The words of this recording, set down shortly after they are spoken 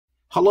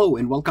Hello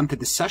and welcome to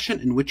this session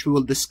in which we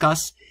will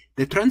discuss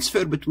the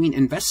transfer between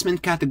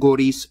investment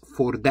categories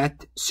for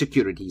debt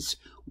securities.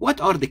 What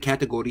are the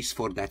categories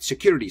for debt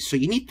securities? So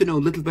you need to know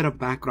a little bit of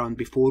background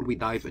before we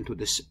dive into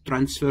this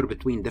transfer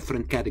between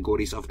different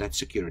categories of debt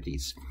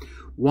securities.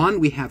 One,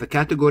 we have a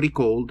category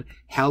called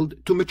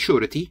held to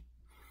maturity.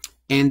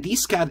 And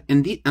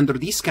under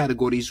these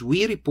categories,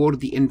 we report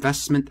the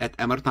investment at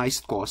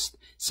amortized cost.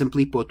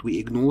 Simply put, we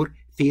ignore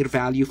fair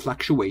value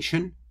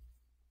fluctuation.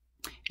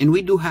 And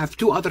we do have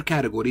two other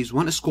categories.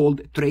 One is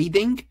called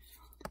trading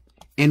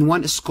and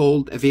one is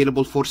called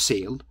available for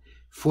sale.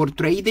 For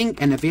trading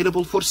and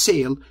available for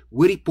sale,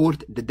 we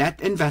report the debt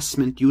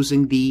investment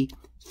using the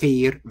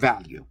fair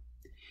value.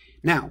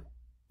 Now,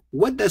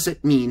 what does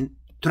it mean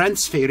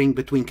transferring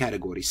between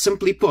categories?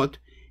 Simply put,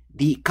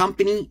 the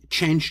company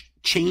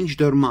changed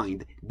their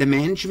mind. The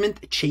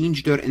management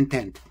changed their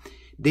intent.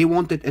 They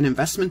wanted an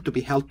investment to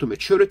be held to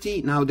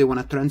maturity. Now they want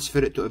to transfer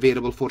it to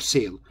available for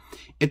sale.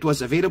 It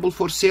was available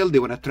for sale. They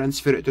want to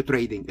transfer it to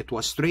trading. It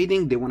was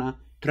trading. They want to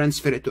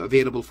transfer it to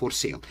available for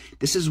sale.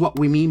 This is what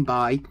we mean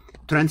by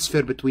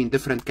transfer between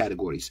different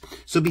categories.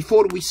 So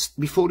before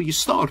you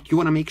start, you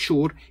want to make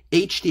sure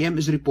HTM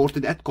is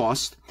reported at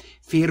cost.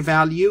 Fair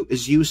value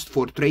is used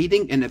for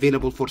trading and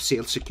available for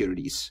sale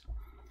securities.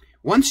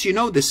 Once you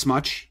know this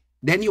much,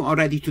 then you are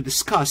ready to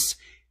discuss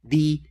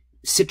the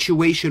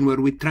situation where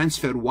we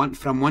transfer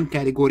from one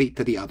category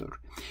to the other.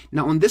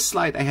 Now on this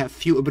slide I have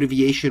few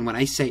abbreviation. When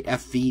I say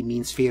FV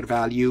means fair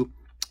value,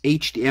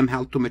 HTM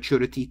held to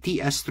maturity,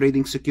 TS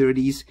trading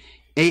securities,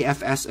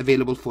 AFS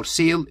available for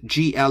sale,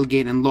 GL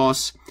gain and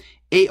loss,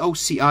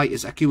 AOCI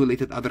is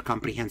accumulated other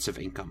comprehensive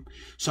income.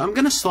 So I'm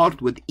going to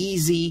start with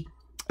easy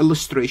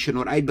illustration,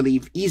 or I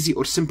believe easy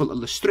or simple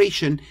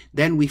illustration,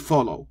 then we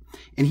follow.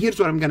 And here's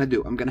what I'm going to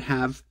do. I'm going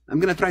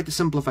to try to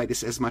simplify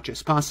this as much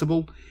as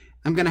possible.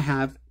 I'm going to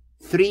have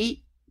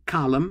 3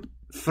 column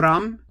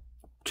from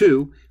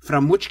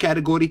which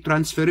category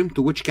transferring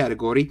to which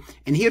category.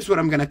 And here's what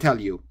I'm going to tell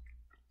you.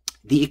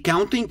 The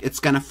accounting, it's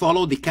going to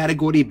follow the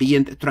category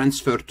being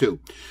transferred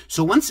to.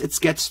 So once it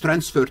gets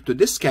transferred to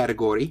this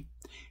category,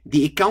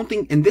 the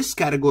accounting in this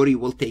category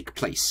will take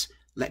place.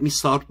 Let me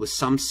start with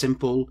some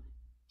simple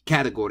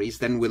categories,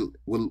 then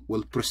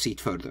we'll proceed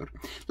further.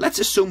 Let's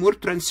assume we're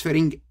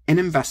transferring an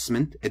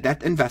investment, a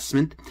debt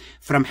investment,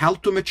 from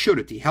held to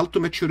maturity. Held to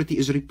maturity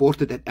is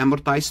reported at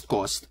amortized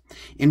cost,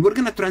 and we're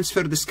going to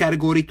transfer this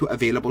category to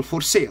available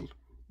for sale.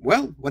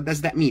 Well, what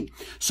does that mean?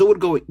 So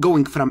we're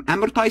going from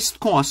amortized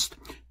cost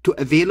to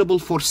available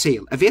for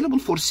sale. Available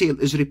for sale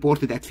is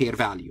reported at fair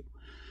value.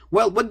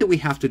 Well, what do we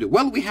have to do?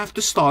 Well, we have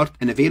to start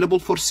an available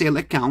for sale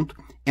account,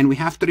 and we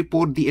have to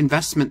report the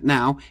investment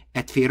now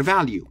at fair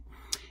value.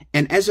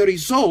 And as a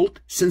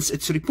result, since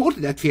it's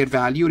reported at fair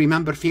value,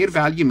 remember fair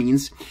value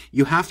means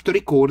you have to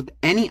record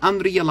any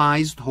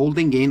unrealized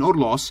holding gain or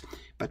loss.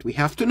 But we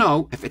have to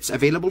know if it's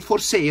available for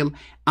sale,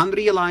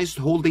 unrealized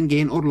holding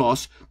gain or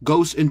loss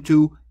goes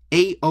into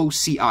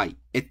AOCI.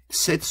 It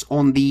sits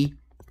on the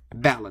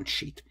balance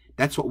sheet.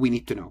 That's what we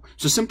need to know.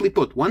 So simply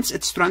put, once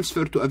it's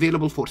transferred to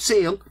available for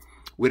sale,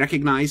 we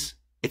recognize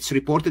it's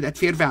reported at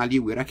fair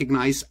value. We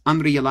recognize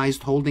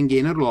unrealized holding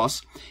gain or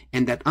loss,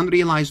 and that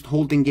unrealized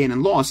holding gain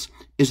and loss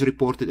is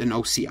reported in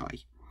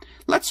OCI.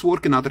 Let's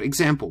work another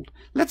example.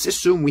 Let's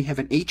assume we have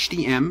an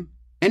HTM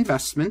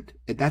investment,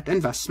 a debt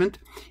investment,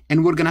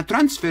 and we're going to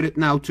transfer it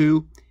now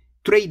to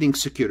trading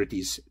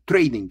securities.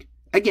 Trading.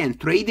 Again,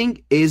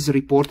 trading is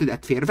reported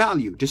at fair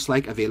value, just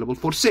like available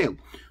for sale.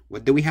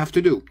 What do we have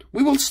to do?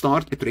 We will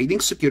start a trading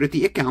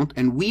security account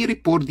and we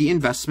report the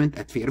investment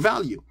at fair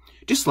value,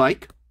 just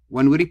like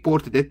when we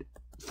reported it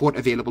for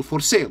available for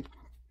sale.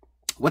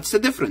 What's the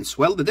difference?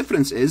 Well, the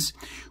difference is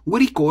we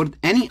record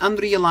any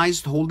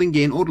unrealized holding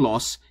gain or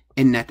loss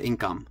in net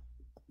income.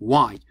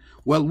 Why?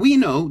 Well, we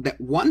know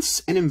that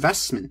once an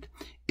investment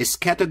is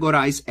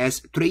categorized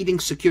as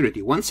trading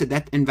security, once a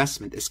debt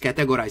investment is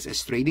categorized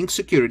as trading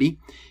security,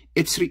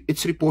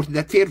 it's reported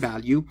at fair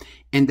value,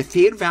 and the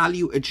fair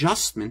value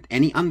adjustment,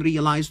 any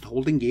unrealized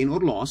holding gain or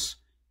loss,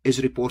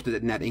 is reported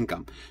at net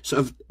income.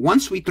 So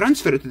once we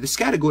transfer it to this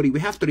category, we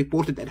have to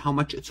report it at how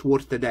much it's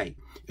worth today.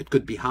 It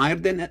could be higher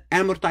than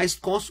amortized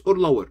cost or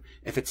lower.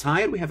 If it's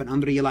higher, we have an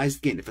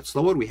unrealized gain. If it's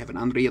lower, we have an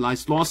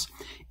unrealized loss,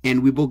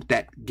 and we book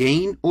that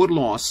gain or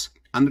loss,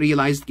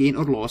 unrealized gain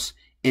or loss,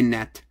 in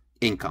net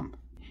income.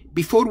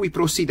 Before we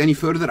proceed any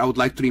further, I would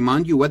like to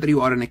remind you, whether you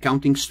are an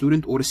accounting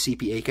student or a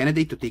CPA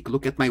candidate, to take a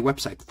look at my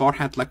website,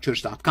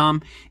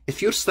 farhatlectures.com.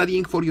 If you're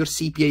studying for your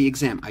CPA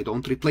exam, I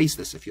don't replace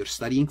this. If you're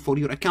studying for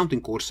your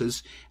accounting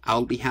courses,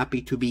 I'll be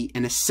happy to be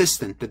an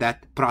assistant to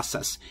that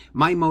process.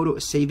 My motto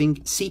is saving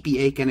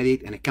CPA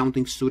candidate and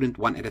accounting student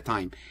one at a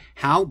time.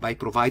 How? By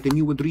providing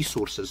you with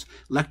resources,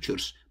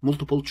 lectures,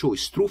 multiple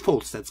choice, true,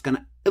 false, that's going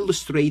to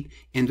illustrate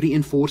and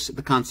reinforce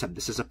the concept.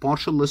 This is a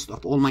partial list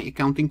of all my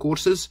accounting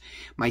courses.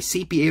 My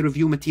CPA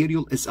review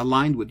material is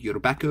aligned with your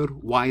Becker,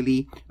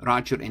 Wiley,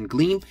 Roger, and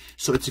Gleam.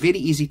 So it's very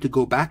easy to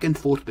go back and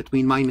forth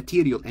between my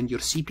material and your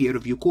CPA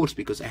review course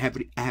because I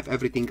have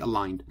everything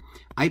aligned.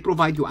 I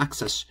provide you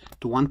access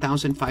to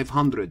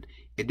 1,500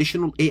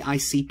 additional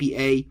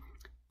AICPA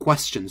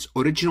questions,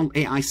 original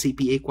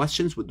AICPA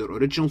questions with their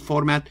original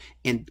format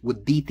and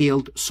with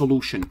detailed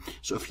solution.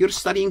 So if you're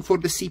studying for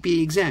the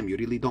CPA exam, you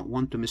really don't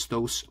want to miss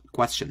those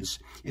questions.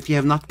 If you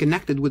have not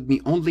connected with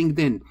me on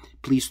LinkedIn,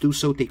 please do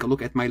so. Take a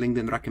look at my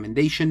LinkedIn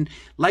recommendation.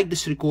 Like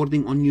this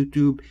recording on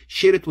YouTube,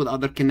 share it with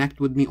others, connect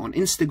with me on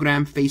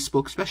Instagram,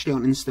 Facebook, especially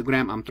on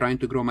Instagram. I'm trying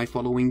to grow my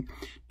following,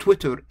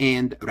 Twitter,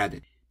 and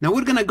Reddit. Now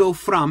we're going to go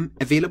from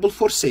available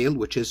for sale,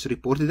 which is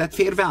reported at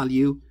fair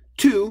value,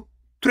 to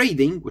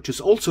trading, which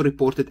is also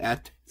reported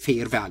at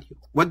fair value.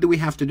 What do we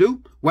have to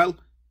do? Well,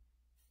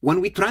 when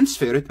we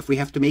transfer it, if we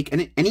have to make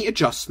any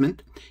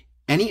adjustment,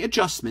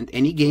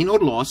 any gain or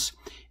loss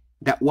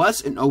that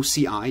was an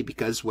OCI,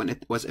 because when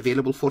it was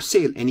available for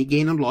sale, any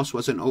gain or loss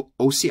was an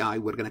OCI,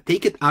 we're going to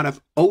take it out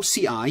of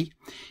OCI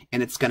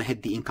and it's going to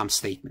hit the income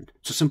statement.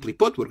 So simply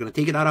put, we're going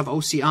to take it out of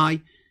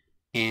OCI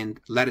and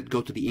let it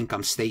go to the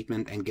income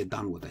statement and get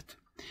done with it.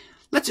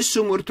 Let's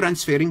assume we're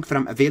transferring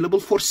from available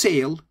for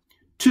sale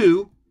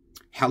to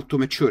held to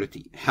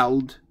maturity,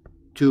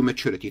 to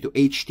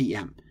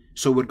HTM.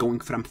 So we're going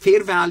from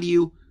fair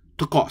value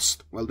to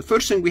cost. Well, the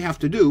first thing we have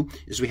to do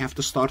is we have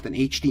to start an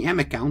HTM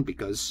account,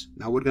 because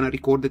now we're going to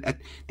record it at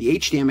the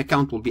HTM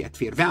account will be at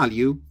fair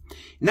value.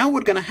 Now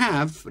we're going to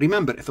have,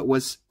 remember, if it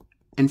was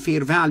in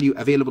fair value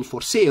available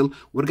for sale,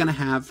 we're going to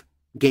have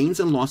gains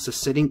and losses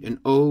sitting in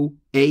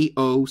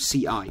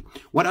AOCI.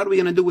 What are we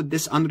going to do with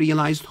this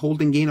unrealized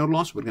holding gain or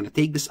loss? We're going to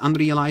take this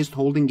unrealized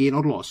holding gain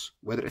or loss,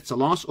 whether it's a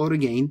loss or a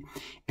gain,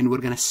 and we're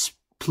going to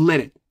split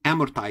it,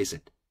 amortize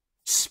it,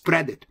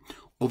 spread it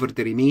over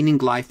the remaining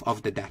life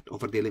of the debt,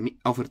 over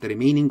the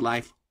remaining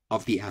life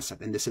of the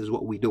asset. And this is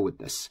what we do with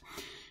this.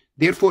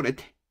 Therefore,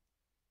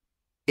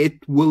 it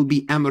will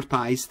be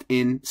amortized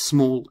in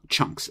small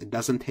chunks. It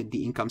doesn't hit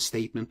the income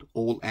statement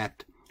all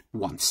at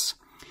once.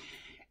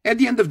 At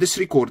the end of this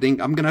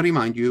recording, I'm going to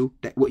remind you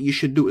that what you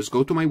should do is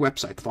go to my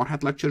website,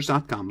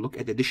 farhatlectures.com, look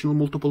at additional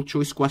multiple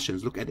choice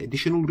questions, look at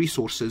additional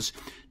resources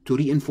to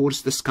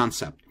reinforce this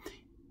concept.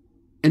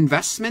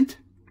 Investment,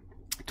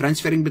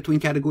 transferring between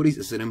categories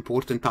is an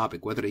important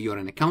topic, whether you're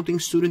an accounting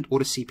student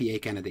or a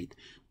CPA candidate.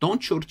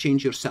 Don't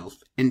shortchange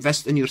yourself.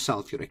 Invest in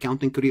yourself. Your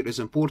accounting career is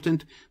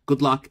important.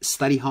 Good luck,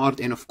 study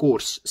hard, and of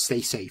course, stay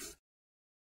safe.